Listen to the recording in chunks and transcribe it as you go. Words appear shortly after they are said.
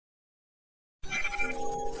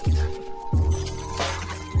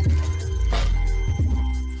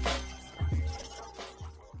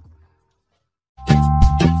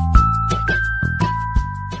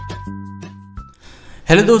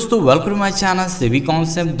Hello दोस्तों, welcome to my channel civil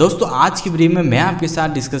concept. दोस्तों आज की वीडियो में मैं आपके साथ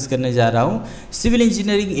डिस्कस करने जा रहा हूँ सिविल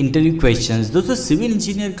इंजीनियरिंग इंटरव्यू क्वेश्चंस। दोस्तों सिविल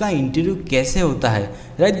इंजीनियर का इंटरव्यू कैसे होता है,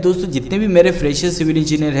 राइट। दोस्तों जितने भी मेरे फ्रेशर सिविल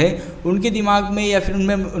इंजीनियर हैं उनके दिमाग में या फिर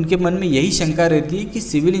उनके मन में यही शंका रहती है कि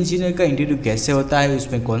सिविल इंजीनियर का इंटरव्यू कैसे होता है,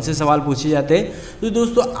 उसमें कौन से सवाल पूछे जाते हैं। तो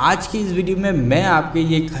दोस्तों आज की इस वीडियो में मैं आपके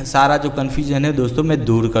ये सारा जो कन्फ्यूजन है दोस्तों मैं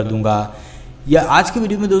दूर कर दूँगा। या आज की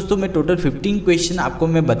वीडियो में दोस्तों मैं टोटल 15 क्वेश्चन आपको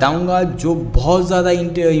मैं बताऊंगा जो बहुत ज़्यादा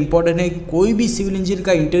इंपॉर्टेंट है। कोई भी सिविल इंजीनियर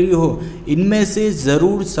का इंटरव्यू हो इनमें से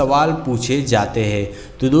ज़रूर सवाल पूछे जाते हैं।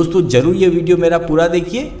 तो दोस्तों ज़रूर ये वीडियो मेरा पूरा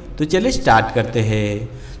देखिए। तो चलिए स्टार्ट करते हैं।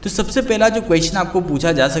 तो सबसे पहला जो क्वेश्चन आपको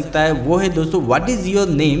पूछा जा सकता है वो है दोस्तों, what is your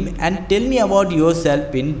name and tell me about your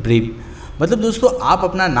self in brief. मतलब दोस्तों आप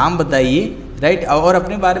अपना नाम बताइए, राइट, और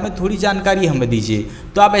अपने बारे में थोड़ी जानकारी हमें दीजिए।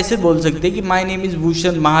 तो आप ऐसे बोल सकते हैं कि my name is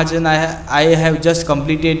Bhushan Mahajan, I have just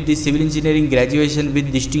completed the civil engineering graduation with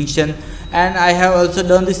distinction and I have also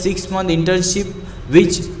done the 6 month internship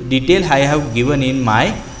which detail I have given in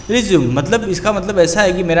my resume. मतलब इसका मतलब ऐसा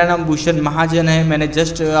है कि मेरा नाम भूषण महाजन है, मैंने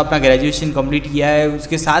जस्ट अपना ग्रेजुएशन कंप्लीट किया है,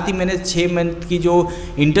 उसके साथ ही मैंने 6 month की जो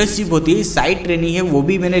इंटर्नशिप होती है, साइट ट्रेनिंग है, वो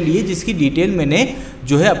भी मैंने ली है, जिसकी डिटेल मैंने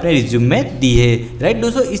जो है अपने रिज्यूम में दी है, राइट।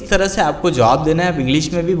 दोस्तों इस तरह से आपको जवाब देना है। आप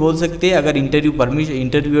इंग्लिश में भी बोल सकते हैं, अगर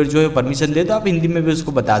इंटरव्यूअर जो है परमिशन दे तो आप हिंदी में भी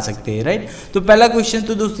उसको बता सकते हैं, राइट। तो पहला क्वेश्चन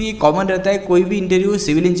तो दोस्तों ये कॉमन रहता है, कोई भी इंटरव्यू,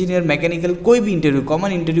 सिविल इंजीनियर, मैकेनिकल, कोई भी इंटरव्यू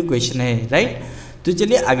कॉमन इंटरव्यू क्वेश्चन है, राइट। तो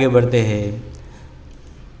चलिए आगे बढ़ते हैं।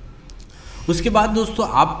 उसके बाद दोस्तों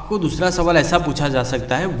आपको दूसरा सवाल ऐसा पूछा जा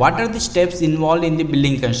सकता है, what are the steps involve in the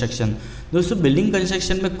building construction. दोस्तों बिल्डिंग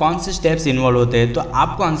कंस्ट्रक्शन में कौन से स्टेप्स इन्वॉल्व होते हैं, तो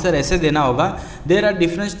आपको आंसर ऐसे देना होगा, there are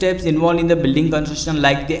different steps involve in the building construction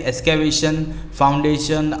like the excavation,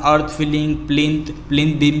 foundation, earth filling,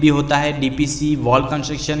 plinth beam भी होता है, DPC, wall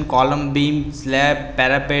construction, column beam, slab,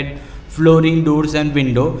 parapet, flooring, doors and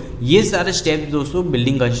window. ये सारे स्टेप्स दोस्तों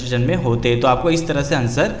बिल्डिंग कंस्ट्रक्शन में होते हैं। तो आपको इस तरह से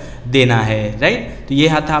आंसर देना है, राइट। तो ये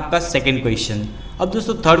था आपका सेकंड क्वेश्चन। अब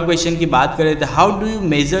दोस्तों थर्ड क्वेश्चन की बात करें तो how do you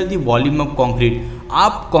measure the volume of concrete.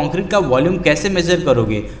 आप कंक्रीट का वॉल्यूम कैसे मेजर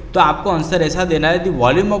करोगे, तो आपको आंसर ऐसा देना है, the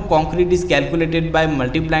volume of concrete is calculated by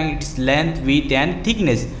multiplying its length, width and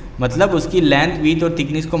thickness. मतलब उसकी लेंथ, विड्थ और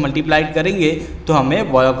थिकनेस को मल्टीप्लाई करेंगे तो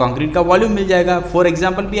हमें कंक्रीट का वॉल्यूम मिल जाएगा। फॉर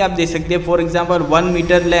एग्जांपल भी आप दे सकते हैं, for example 1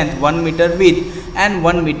 metre length, 1 metre width and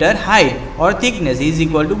 1 metre height और thickness is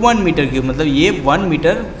equal to 1 metre cube. मतलब ये 1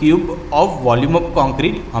 metre cube of volume of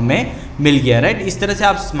concrete हमें मिल गया, राइट। इस तरह से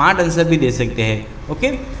आप स्मार्ट आंसर भी दे सकते हैं,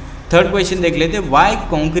 ओके। थर्ड क्वेश्चन देख लेते हैं, Y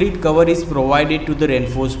concrete cover is provided to the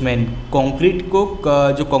reinforcement. Concrete को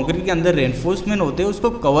जो कॉन्क्रीट के अंदर रेनफोर्समेंट होते हैं उसको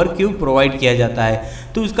कवर क्यों प्रोवाइड किया जाता है,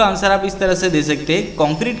 तो उसका आंसर आप इस तरह से दे सकते हैं,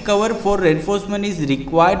 concrete cover for reinforcement is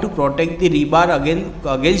required to protect the rebar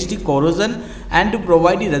against the corrosion and to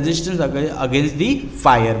provide the resistance against the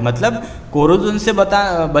fire. मतलब कोरोजन से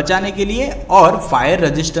बचाने के लिए और फायर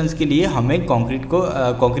रेजिस्टेंस के लिए हमें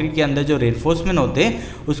कंक्रीट के अंदर जो रेनफोर्समेंट होते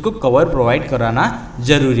हैं उसको कवर प्रोवाइड कराना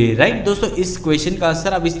जरूरी है, राइट। दोस्तों इस क्वेश्चन का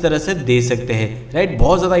आंसर आप इस तरह से दे सकते हैं, राइट।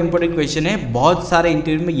 बहुत ज़्यादा इंपॉर्टेंट क्वेश्चन है, बहुत सारे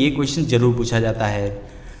इंटरव्यू में ये क्वेश्चन जरूर पूछा जाता है।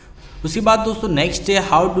 उसके बाद दोस्तों नेक्स्ट है,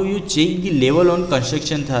 how do you check the level on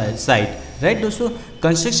construction site, right. दोस्तों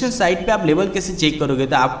कंस्ट्रक्शन साइट पे आप लेवल कैसे चेक करोगे,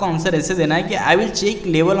 तो आपको आंसर ऐसे देना है कि I will check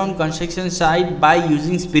level on construction site by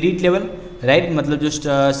using spirit level, right. मतलब जो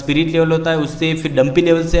स्पिरिट लेवल होता है उससे, फिर डंपी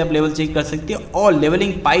लेवल से आप लेवल चेक कर सकते हैं, और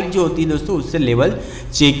लेवलिंग पाइप जो होती है दोस्तों उससे लेवल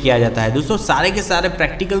चेक किया जाता है। दोस्तों सारे के सारे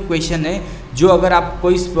प्रैक्टिकल क्वेश्चन है, जो अगर आप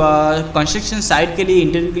कोई कंस्ट्रक्शन साइट के लिए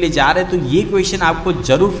इंटरव्यू के लिए जा रहे हैं तो ये क्वेश्चन आपको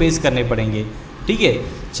जरूर फेस करने पड़ेंगे, ठीक है।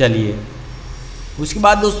 चलिए उसके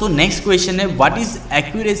बाद दोस्तों नेक्स्ट क्वेश्चन है, what is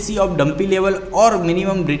accuracy of dumpy level और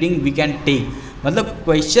minimum reading we can take. मतलब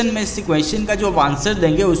क्वेश्चन में से क्वेश्चन का जो आप आंसर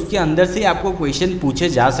देंगे उसके अंदर से आपको क्वेश्चन पूछे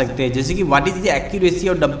जा सकते हैं, जैसे कि what is the accuracy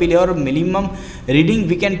of dumpy level और minimum reading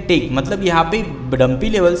we can take. मतलब यहाँ पे डंपी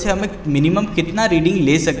लेवल से हमें मिनिमम कितना रीडिंग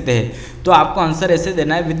ले सकते हैं, तो आपको आंसर ऐसे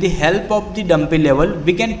देना है, with the help of the dumpy level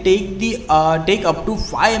we can take up to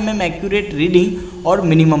 5 mm accurate reading और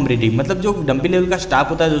मिनिमम रीडिंग। मतलब जो डंपी लेवल का स्टाफ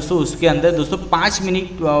होता है दोस्तों उसके अंदर दोस्तों 5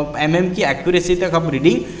 mm की एक्यूरेसी तक आप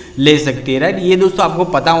रीडिंग ले सकते हैं, राइट। ये दोस्तों आपको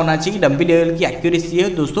पता होना चाहिए कि डंपी लेवल की एक्यूरेसी है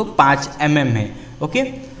दोस्तों 5 mm है, okay.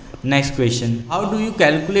 Next question, how do you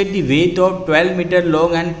calculate the weight of 12 metre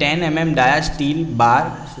long and 10 mm dia steel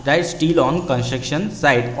bar, right, steel on construction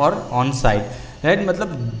site और ऑन साइट, राइट।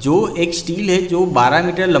 मतलब जो एक स्टील है जो 12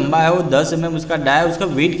 मीटर लंबा है और 10 mm उसका डाया, उसका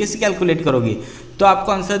वेट कैसे कैलकुलेट करोगे, तो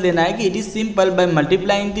आपको आंसर देना है कि it is simple by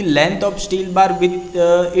multiplying the length of steel bar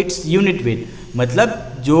with its unit weight. मतलब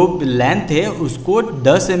जो लेंथ है उसको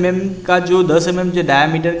 10 mm का जो 10 mm जो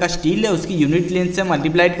डायामीटर का स्टील है उसकी यूनिट लेंथ से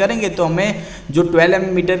मल्टीप्लाइड करेंगे तो हमें जो 12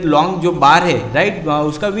 मीटर लॉन्ग जो बार है, राइट,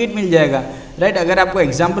 उसका वेट मिल जाएगा, राइट। अगर आपको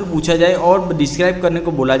एग्जाम्पल पूछा जाए और डिस्क्राइब करने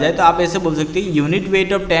को बोला जाए तो आप ऐसे बोल सकते हैं unit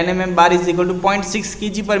weight of 10 mm bar is equal to 0.6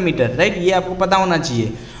 kg पर मीटर, राइट। ये आपको पता होना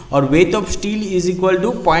चाहिए। और weight of steel is equal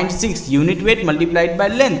to 0.6 unit weight multiplied by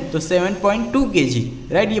length, तो 7.2 kg,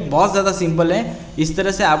 राइट। ये बहुत ज़्यादा सिंपल है। इस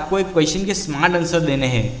तरह से आपको एक क्वेश्चन के स्मार्ट आंसर देने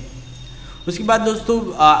हैं। उसके बाद दोस्तों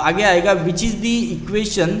आगे आएगा which is the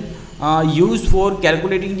equation use for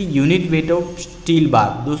calculating the unit weight of steel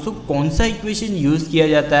bar. दोस्तों कौन सा इक्वेशन यूज़ किया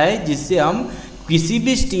जाता है जिससे हम किसी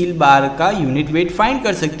भी स्टील बार का यूनिट वेट फाइंड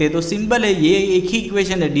कर सकते हैं? तो सिंपल है, ये एक ही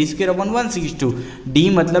इक्वेशन है, d²/162। d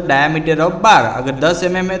मतलब डायमीटर ऑफ बार। अगर 10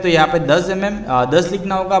 mm है तो यहाँ पे 10 mm 10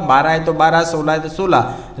 लिखना होगा, 12 है तो 12, 16 है तो 16,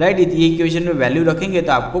 राइट। ये इक्वेशन में वैल्यू रखेंगे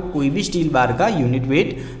तो आपको कोई भी स्टील बार का यूनिट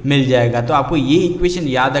वेट मिल जाएगा। तो आपको ये इक्वेशन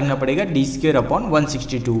याद रखना पड़ेगा,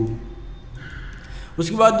 d²/162।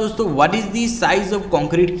 उसके बाद दोस्तों what is the size of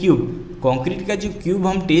concrete cube. Concrete का जो क्यूब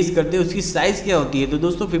हम टेस्ट करते हैं उसकी साइज़ क्या होती है? तो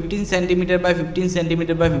दोस्तों 15 centimetre bye 15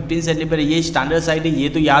 centimetre bye 15 centimetre, ये स्टैंडर्ड साइज है। ये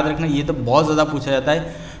तो याद रखना, ये तो बहुत ज़्यादा पूछा जाता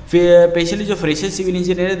है। फिर स्पेशली जो फ्रेशर सिविल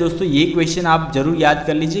इंजीनियर है दोस्तों, ये क्वेश्चन आप जरूर याद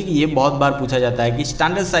कर लीजिए कि ये बहुत बार पूछा जाता है कि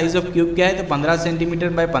स्टैंडर्ड साइज ऑफ क्यूब क्या है। तो 15 centimetre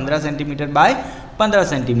bye 15 centimetre bye 15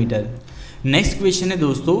 centimetre. Next question है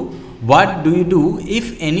दोस्तों what do you do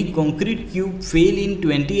if any concrete cube fail in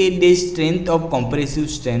 28 days strength of compressive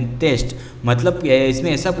strength test. मतलब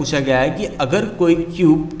इसमें ऐसा पूछा गया है कि अगर कोई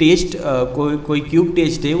क्यूब टेस्ट कोई क्यूब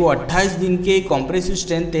टेस्ट है वो 28 दिन के कंप्रेसिव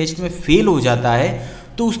स्ट्रेंथ टेस्ट में फेल हो जाता है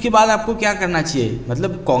तो उसके बाद आपको क्या करना चाहिए?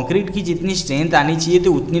 मतलब कंक्रीट की जितनी स्ट्रेंथ आनी चाहिए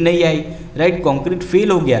तो उतनी नहीं आई, राइट। कंक्रीट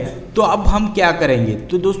फेल हो गया तो अब हम क्या करेंगे?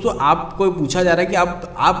 तो दोस्तों आपको पूछा जा रहा है कि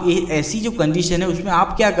आप ये ऐसी जो कंडीशन है उसमें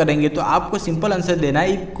आप क्या करेंगे? तो आपको सिंपल आंसर देना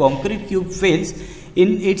है, if concrete cube fails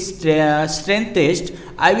in its strength test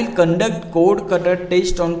I will conduct cord cutter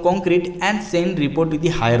test on concrete and send report to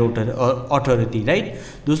the higher authority, right.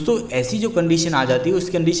 दोस्तों ऐसी जो कंडीशन आ जाती है उस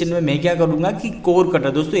कंडीशन में मैं क्या करूँगा कि कोर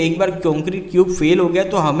कटर। दोस्तों एक बार कंक्रीट क्यूब फेल हो गया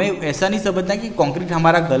तो हमें ऐसा नहीं समझना कि कंक्रीट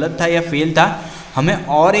हमारा गलत था या फेल था, हमें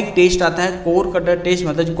और एक टेस्ट आता है कोर कटर टेस्ट।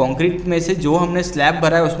 मतलब जो कंक्रीट में से जो हमने स्लैब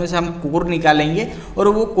भरा है उसमें से हम कोर निकालेंगे और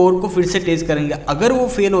वो कोर को फिर से टेस्ट करेंगे। अगर वो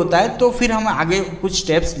फेल होता है तो फिर हम आगे कुछ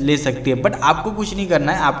स्टेप्स ले सकते हैं, बट आपको कुछ नहीं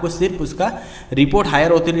करना है, आपको सिर्फ उसका रिपोर्ट हायर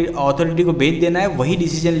अथॉरिटी को भेज देना है, वही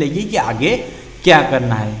डिसीजन लेगी कि आगे क्या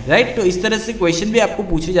करना है, राइट। तो इस तरह से क्वेश्चन भी आपको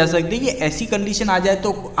पूछे जा सकते हैं कि ऐसी कंडीशन आ जाए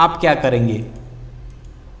तो आप क्या करेंगे।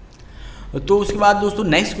 तो उसके बाद दोस्तों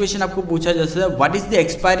नेक्स्ट क्वेश्चन आपको पूछा जा सकता है what is the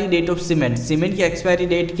expiry date of cement. Cement की एक्सपायरी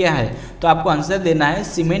डेट क्या है? तो आपको आंसर देना है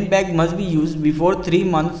cement bag must be use before 3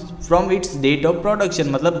 months from its date of production.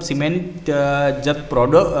 मतलब सीमेंट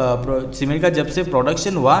सीमेंट का जब से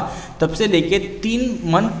प्रोडक्शन हुआ तब से लेके 3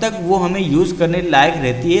 मंथ तक वो हमें यूज़ करने लायक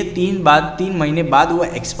रहती है। 3 महीने बाद वो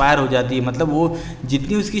एक्सपायर हो जाती है। मतलब वो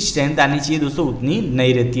जितनी उसकी स्ट्रेंथ आनी चाहिए दोस्तों उतनी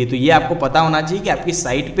नहीं रहती है। तो ये आपको पता होना चाहिए कि आपकी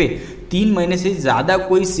साइट पे 3 महीने से ज़्यादा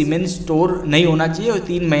कोई सीमेंट स्टोर नहीं होना चाहिए और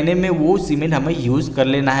 3 महीने में वो सीमेंट हमें यूज़ कर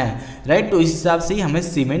लेना है, राइट। तो इस हिसाब से ही हमें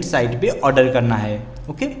सीमेंट साइट पे ऑर्डर करना है,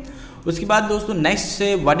 ओके। उसके बाद दोस्तों नेक्स्ट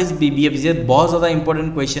से व्हाट इज़ बीबीएस। ये बहुत ज़्यादा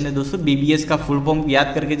इंपॉर्टेंट क्वेश्चन है दोस्तों। बीबीएस का फुल फॉर्म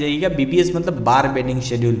याद करके जाइएगा। बीबीएस मतलब बार बेंडिंग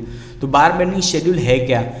शेड्यूल। तो बार बेंडिंग शेड्यूल है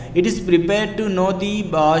क्या? It is prepare to know the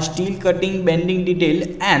steel cutting bending detail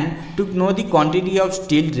and to know the quantity of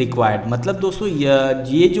steel required. मतलब दोस्तों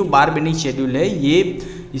ये जो बार बेंडिंग शेड्यूल है ये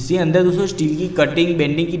इसके अंदर दोस्तों स्टील की कटिंग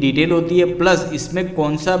बेंडिंग की डिटेल होती है, प्लस इसमें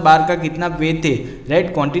कौन सा बार का कितना वेट है,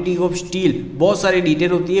 राइट, क्वांटिटी ऑफ स्टील, बहुत सारी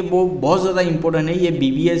डिटेल होती है। वो बहुत ज़्यादा इंपॉर्टेंट है। ये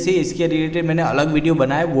बीबीएस है, इसके रिलेटेड मैंने अलग वीडियो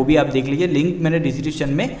बनाया है, वो भी आप देख लीजिए, लिंक मैंने डिस्क्रिप्शन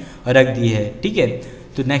में रख दी है, ठीक है।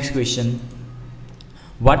 तो next question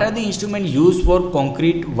what are the instrument use for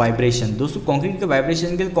concrete vibration. दोस्तों कॉन्क्रीट के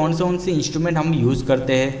वाइब्रेशन के कौन से इंस्ट्रूमेंट हम यूज़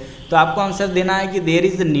करते हैं? तो आपको आंसर देना है कि there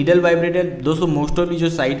is the needle vibrator. दोस्तों मोस्ट ऑफ जो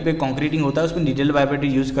साइट पे कॉन्क्रीटिंग होता है उसमें नीडल वाइब्रेटर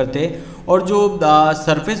यूज़ करते हैं। और जो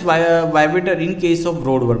surface vibrator in case of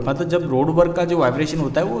road work, मतलब जब रोड वर्क का जो वाइब्रेशन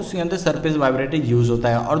होता है वो उसके अंदर सरफेस वाइब्रेटर यूज़ होता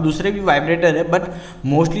है। और दूसरे भी वाइब्रेटर है बट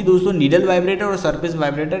मोस्टली दोस्तों नीडल वाइब्रेटर और सरफेस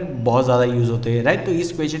वाइब्रेटर बहुत ज़्यादा यूज़ होते हैं, राइट। तो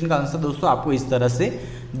इस क्वेश्चन का आंसर दोस्तों आपको इस तरह से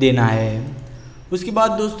देना है। उसके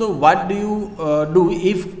बाद दोस्तों what do you do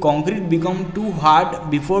if concrete become to hard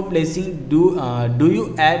before placing, do you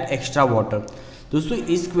add extra water. दोस्तों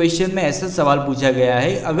इस क्वेश्चन में ऐसा सवाल पूछा गया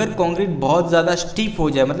है अगर कंक्रीट बहुत ज़्यादा स्टिफ हो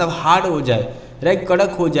जाए, मतलब हार्ड हो जाए, राइट,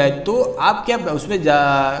 कड़क हो जाए, तो आप क्या उसमें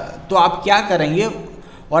तो आप क्या करेंगे।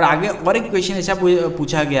 और आगे और एक क्वेश्चन ऐसा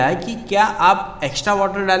पूछा गया है कि क्या आप एक्स्ट्रा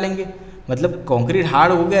वाटर डालेंगे। मतलब कंक्रीट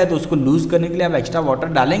हार्ड हो गया है तो उसको लूज करने के लिए आप एक्स्ट्रा वाटर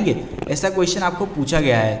डालेंगे, ऐसा क्वेश्चन आपको पूछा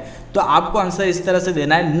गया है। तो आपको आंसर इस तरह से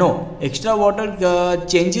देना है, no, extra water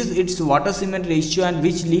changes it's water cement ratio and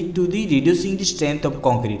which lead to the reducing the strength of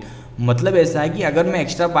concrete. मतलब ऐसा है कि अगर मैं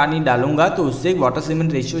एक्स्ट्रा पानी डालूंगा तो उससे वाटर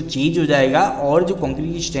सीमेंट रेशियो चेंज हो जाएगा और जो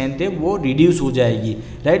कंक्रीट की स्ट्रेंथ है वो रिड्यूस हो जाएगी,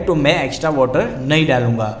 राइट। तो मैं एक्स्ट्रा वाटर नहीं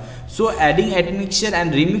डालूंगा। So adding admixture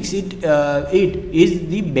and remix it is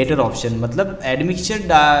the better option. मतलब एडमिक्सचर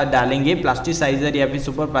डालेंगे प्लास्टिसाइजर या फिर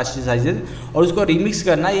सुपर प्लास्टिसाइजर और उसको रिमिक्स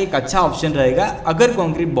करना ये एक अच्छा ऑप्शन रहेगा अगर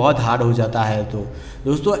कंक्रीट बहुत हार्ड हो जाता है तो।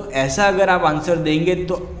 दोस्तों ऐसा अगर आप आंसर देंगे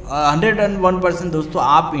तो 101% दोस्तों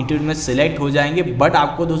आप इंटरव्यू में सिलेक्ट हो जाएंगे। बट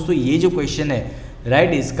आपको दोस्तों ये जो क्वेश्चन है,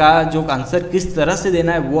 राइट, इसका जो आंसर किस तरह से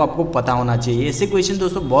देना है वो आपको पता होना चाहिए। ऐसे क्वेश्चन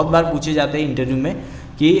दोस्तों बहुत बार पूछे जाते हैं इंटरव्यू में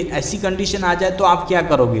कि ऐसी कंडीशन आ जाए तो आप क्या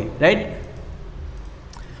करोगे, राइट।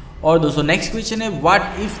 और दोस्तों नेक्स्ट क्वेश्चन है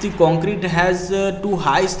what if the concrete has to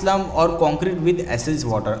high slum और कंक्रीट विद एसेज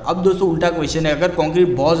वाटर। अब दोस्तों उल्टा क्वेश्चन है, अगर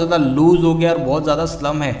कंक्रीट बहुत ज़्यादा लूज हो गया और बहुत ज़्यादा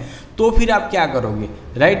स्लम है तो फिर आप क्या करोगे,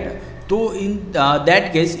 राइट। तो in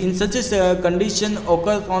that case in such a condition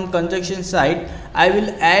occurs on construction site, I will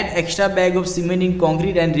add extra bag of cement in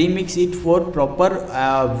concrete and remix it for proper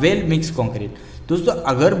well mixed concrete। दोस्तों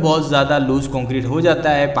अगर बहुत ज़्यादा लूज कंक्रीट हो जाता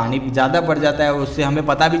है, पानी ज़्यादा पड़ जाता है, उससे हमें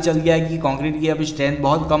पता भी चल गया है कि कंक्रीट की अब स्ट्रेंथ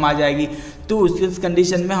बहुत कम आ जाएगी, तो उस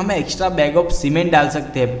कंडीशन में हमें एक्स्ट्रा बैग ऑफ सीमेंट डाल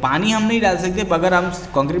सकते हैं। पानी हम नहीं डाल सकते मगर हम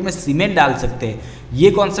कंक्रीट में सीमेंट डाल सकते हैं।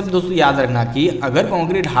 ये कॉन्सेप्ट दोस्तों याद रखना कि अगर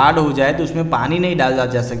कंक्रीट हार्ड हो जाए तो उसमें पानी नहीं डाला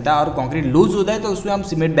जा सकता और कंक्रीट लूज हो जाए तो उसमें हम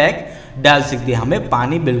सीमेंट बैग डाल सकते हैं, हमें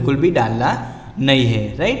पानी बिल्कुल भी डालना नहीं है,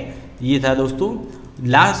 राइट। ये था दोस्तों।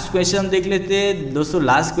 लास्ट क्वेश्चन देख लेते हैं दोस्तों।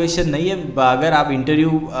 लास्ट क्वेश्चन नहीं है, अगर आप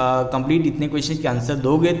इंटरव्यू कंप्लीट इतने क्वेश्चन के आंसर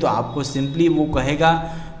दोगे तो आपको सिंपली वो कहेगा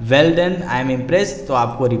well done, I am impress. तो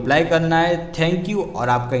आपको रिप्लाई करना है थैंक यू और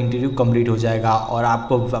आपका इंटरव्यू कंप्लीट हो जाएगा और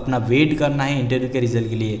आपको अपना वेट करना है इंटरव्यू के रिजल्ट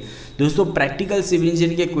के लिए। दोस्तों प्रैक्टिकल सिविल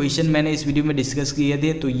इंजीनियरिंग के क्वेश्चन मैंने इस वीडियो में डिस्कस किए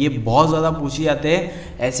थे, तो ये बहुत ज़्यादा पूछे जाते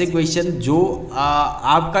हैं ऐसे क्वेश्चन जो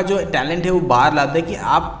आपका जो टैलेंट है वो बाहर लाता है कि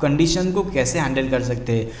आप कंडीशन को कैसे हैंडल कर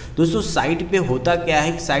सकते हैं। दोस्तों साइट पे होता क्या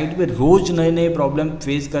है, साइट पे रोज़ नए नए प्रॉब्लम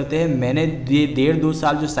फेस करते हैं। मैंने 1.5-2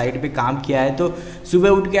 साल जो साइट पे काम किया है, तो सुबह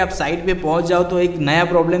उठ के आप साइट पे पहुंच जाओ तो एक नया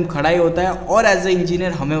प्रॉब्लम खड़ा ही होता है और एज ए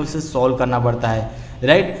इंजीनियर हमें उसे सॉल्व करना पड़ता है,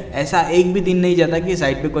 राइट। ऐसा एक भी दिन नहीं जाता कि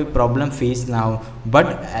साइट पे कोई प्रॉब्लम फेस ना हो, but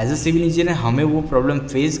as a civil engineer हमें वो प्रॉब्लम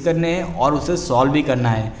फेस करने हैं और उसे सॉल्व भी करना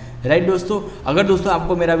है, राइट। दोस्तों अगर दोस्तों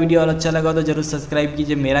आपको मेरा वीडियो और अच्छा लगा तो जरूर सब्सक्राइब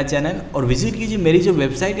कीजिए मेरा चैनल और विजिट कीजिए मेरी जो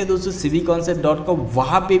वेबसाइट है दोस्तों civilconcept.com।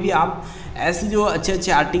 वहाँ पे भी आप ऐसे जो अच्छे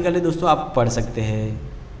अच्छे आर्टिकल है दोस्तों आप पढ़ सकते हैं।